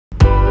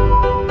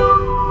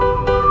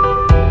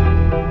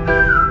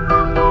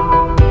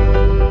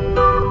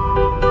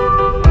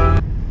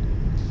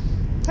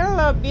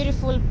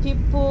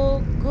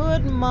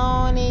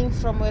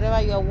from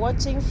wherever you are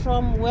watching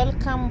from.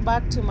 Welcome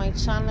back to my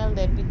channel,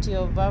 The Beauty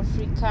of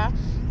Africa.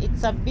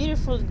 It's a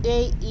beautiful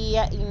day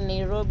here in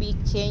Nairobi,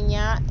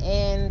 Kenya,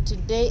 and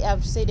today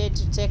I've decided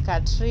to take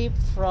a trip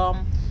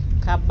from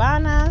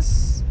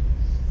Cabanas,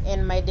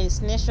 and my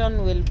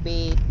destination will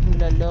be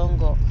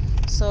Mlolongo.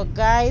 So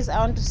guys, I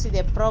want to see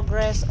the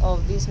progress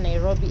of this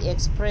Nairobi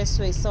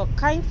expressway, so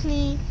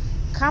kindly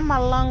come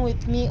along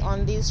with me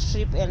on this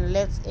trip and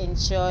let's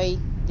enjoy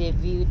the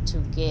view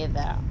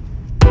together.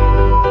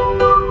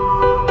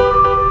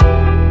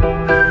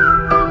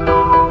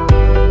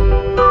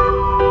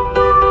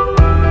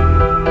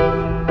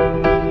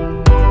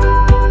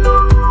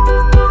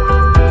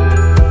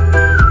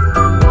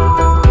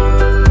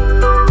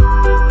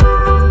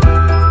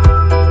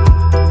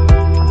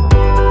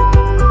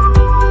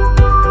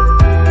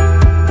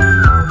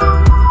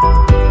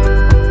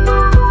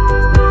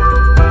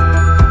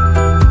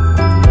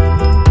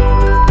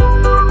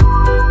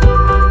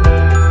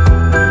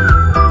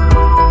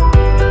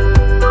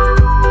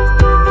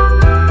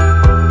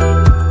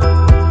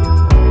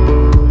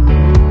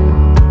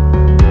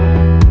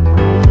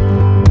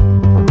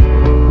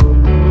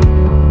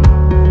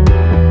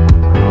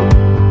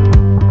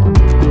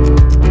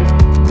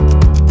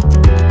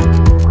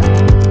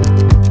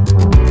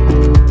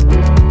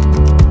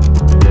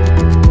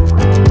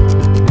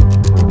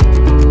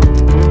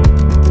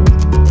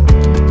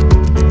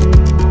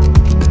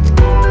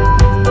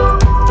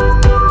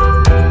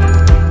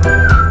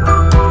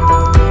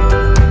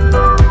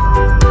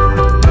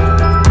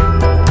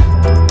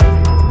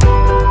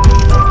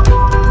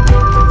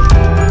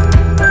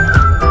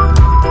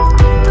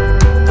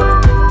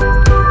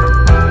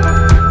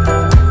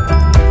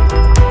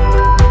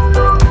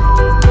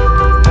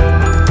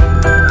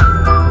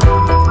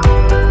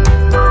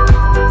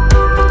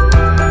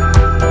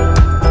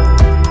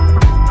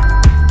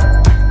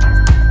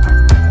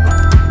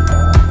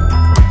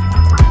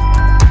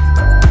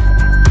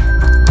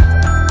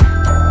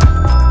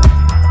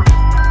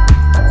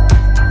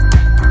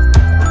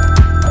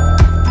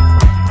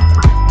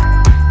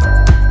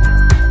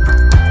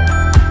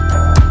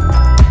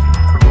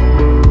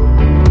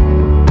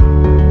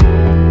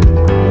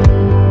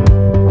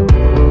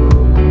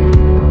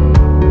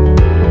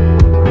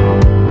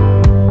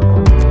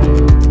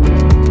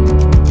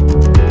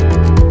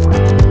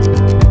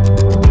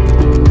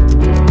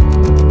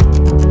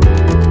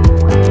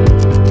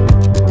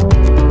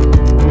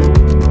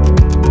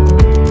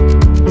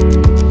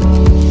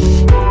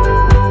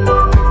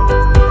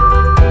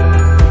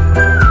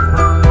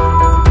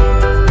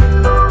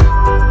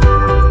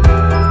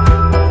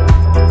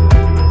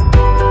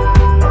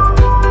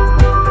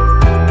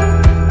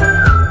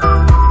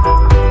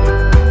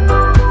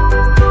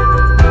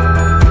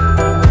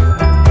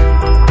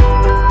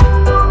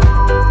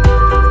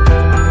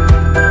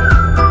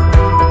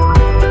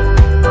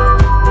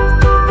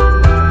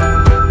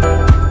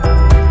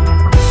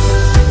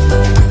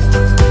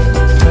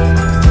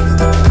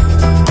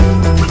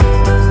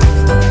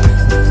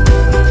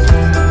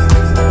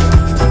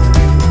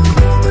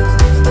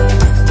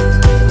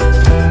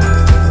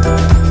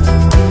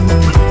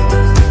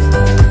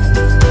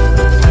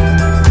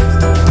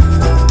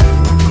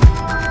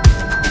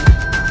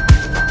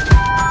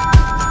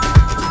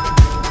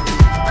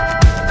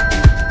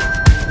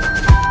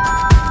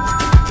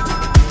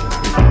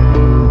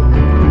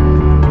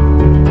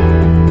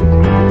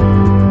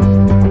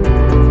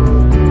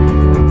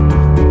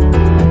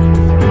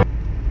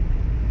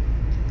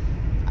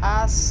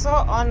 So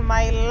on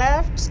my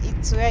left,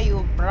 it's where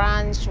you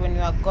branch when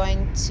you are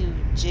going to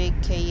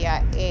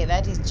JKIA,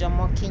 that is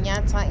Jomo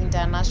Kenyatta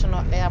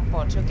International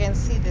Airport. You can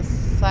see the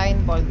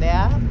signboard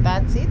there,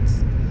 that's it,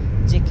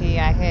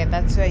 JKIA.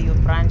 That's where you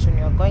branch when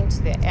you are going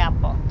to the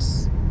airport.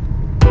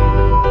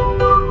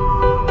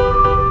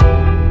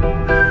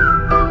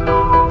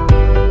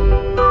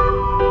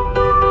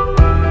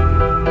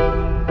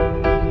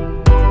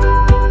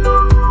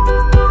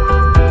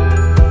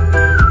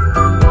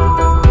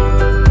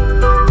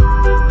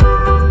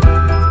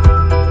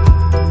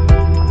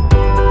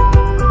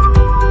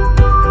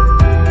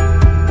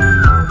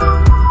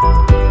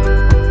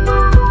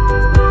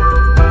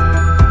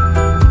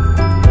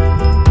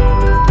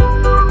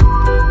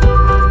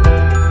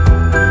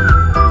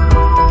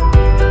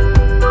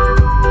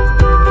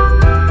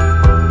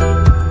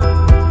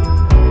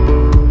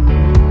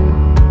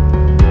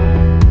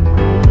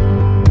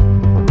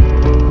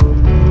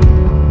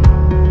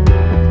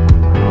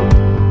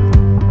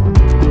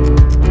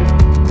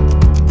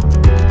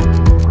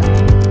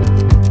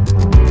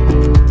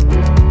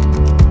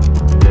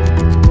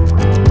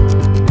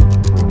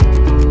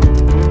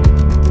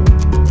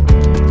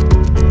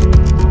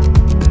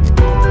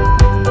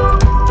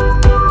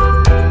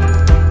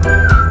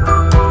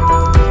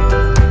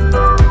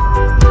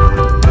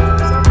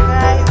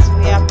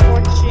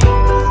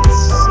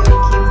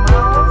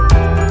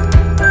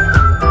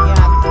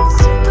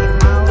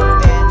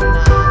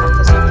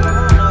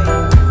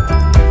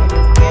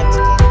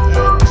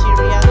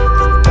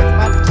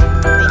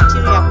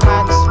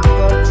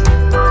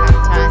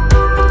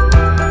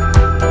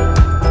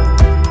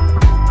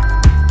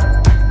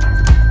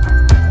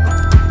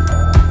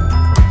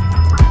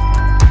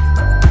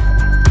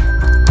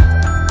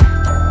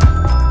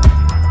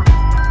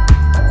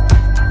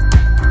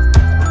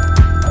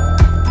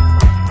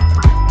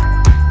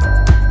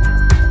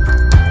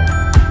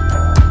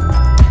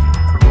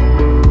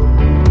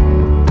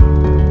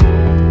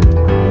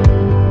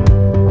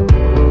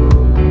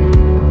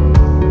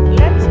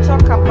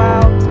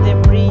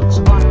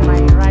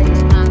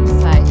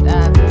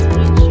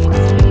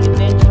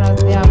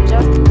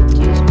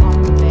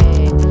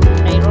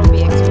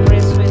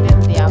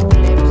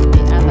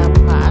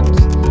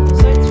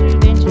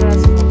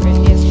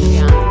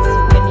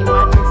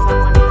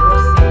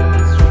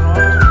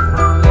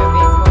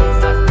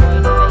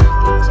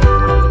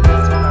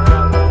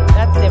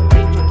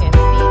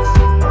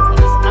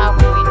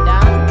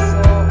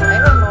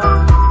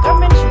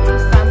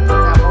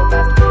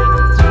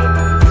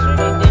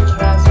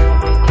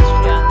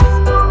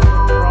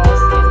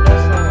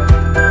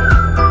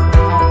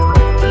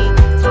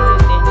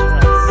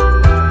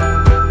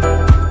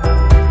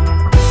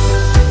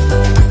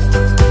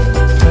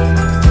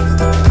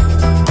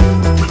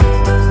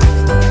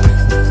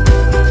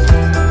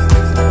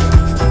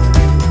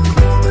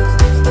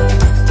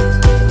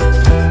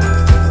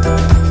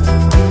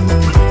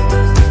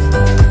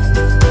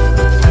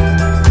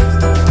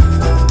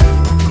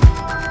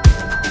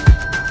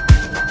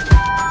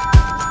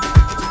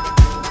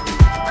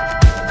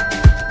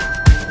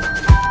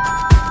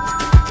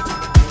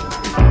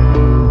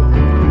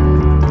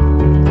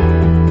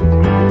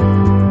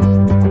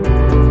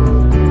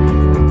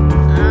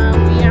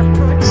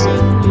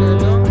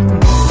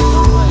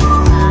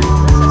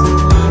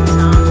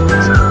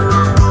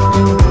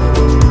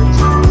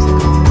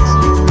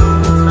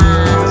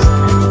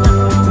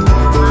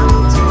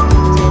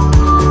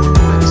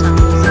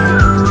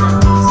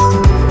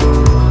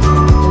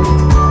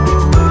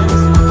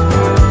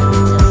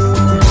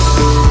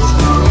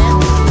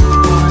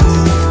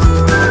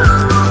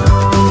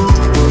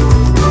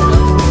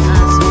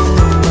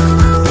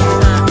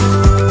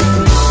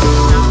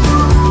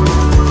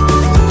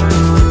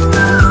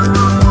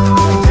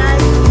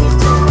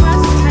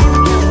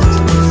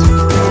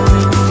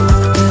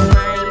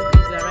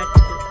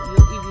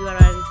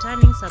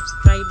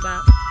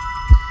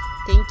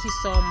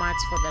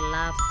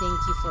 thank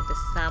you for the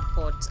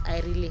support. I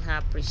really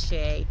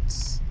appreciate.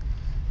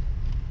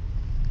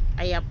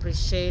 I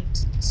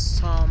appreciate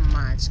so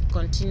much.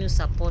 Continue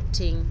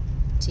supporting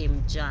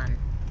Team Jan.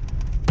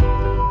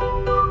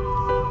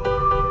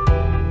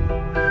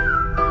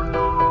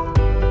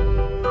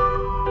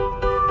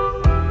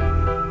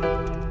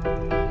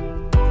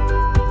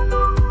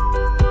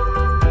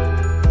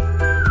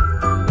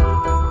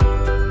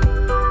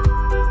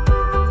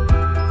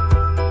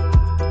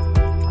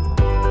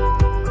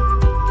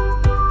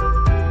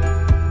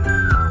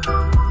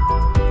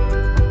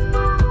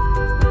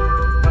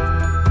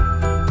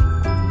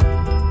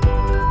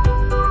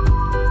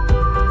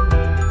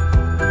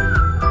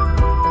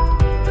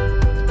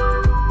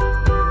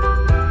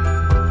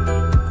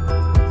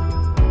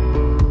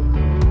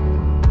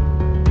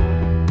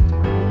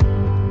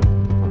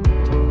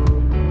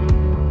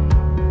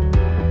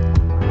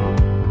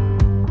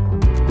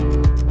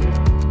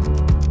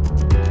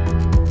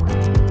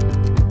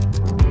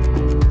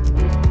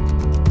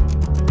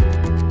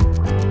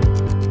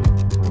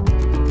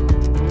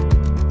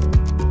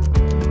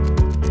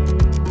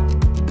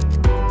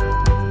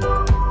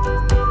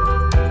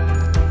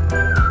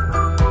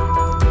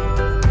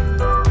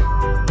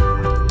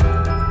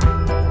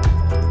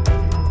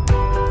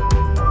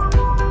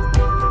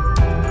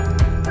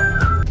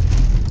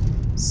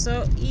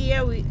 So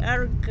here we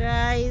are,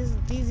 guys.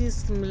 This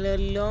is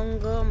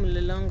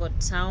Mlolongo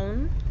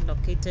town,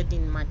 located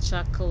in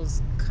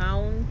Machakos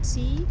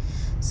County.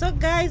 So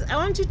guys, I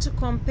want you to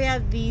compare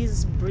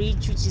this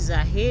bridge which is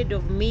ahead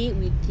of me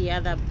with the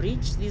other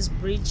bridge. This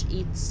bridge,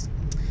 it's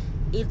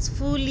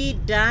fully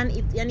done.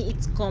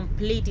 It's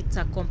complete. It's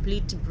a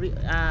complete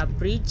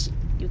bridge.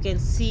 You can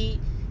see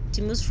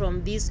it moves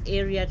from this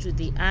area to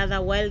the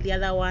other, while the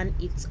other one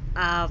it's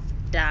half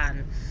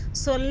done.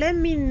 So let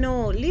me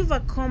know, leave a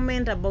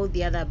comment about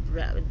the other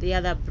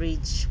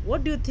bridge.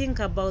 What do you think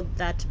about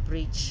that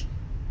bridge?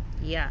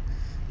 Yeah,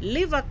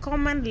 leave a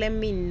comment, let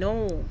me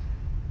know.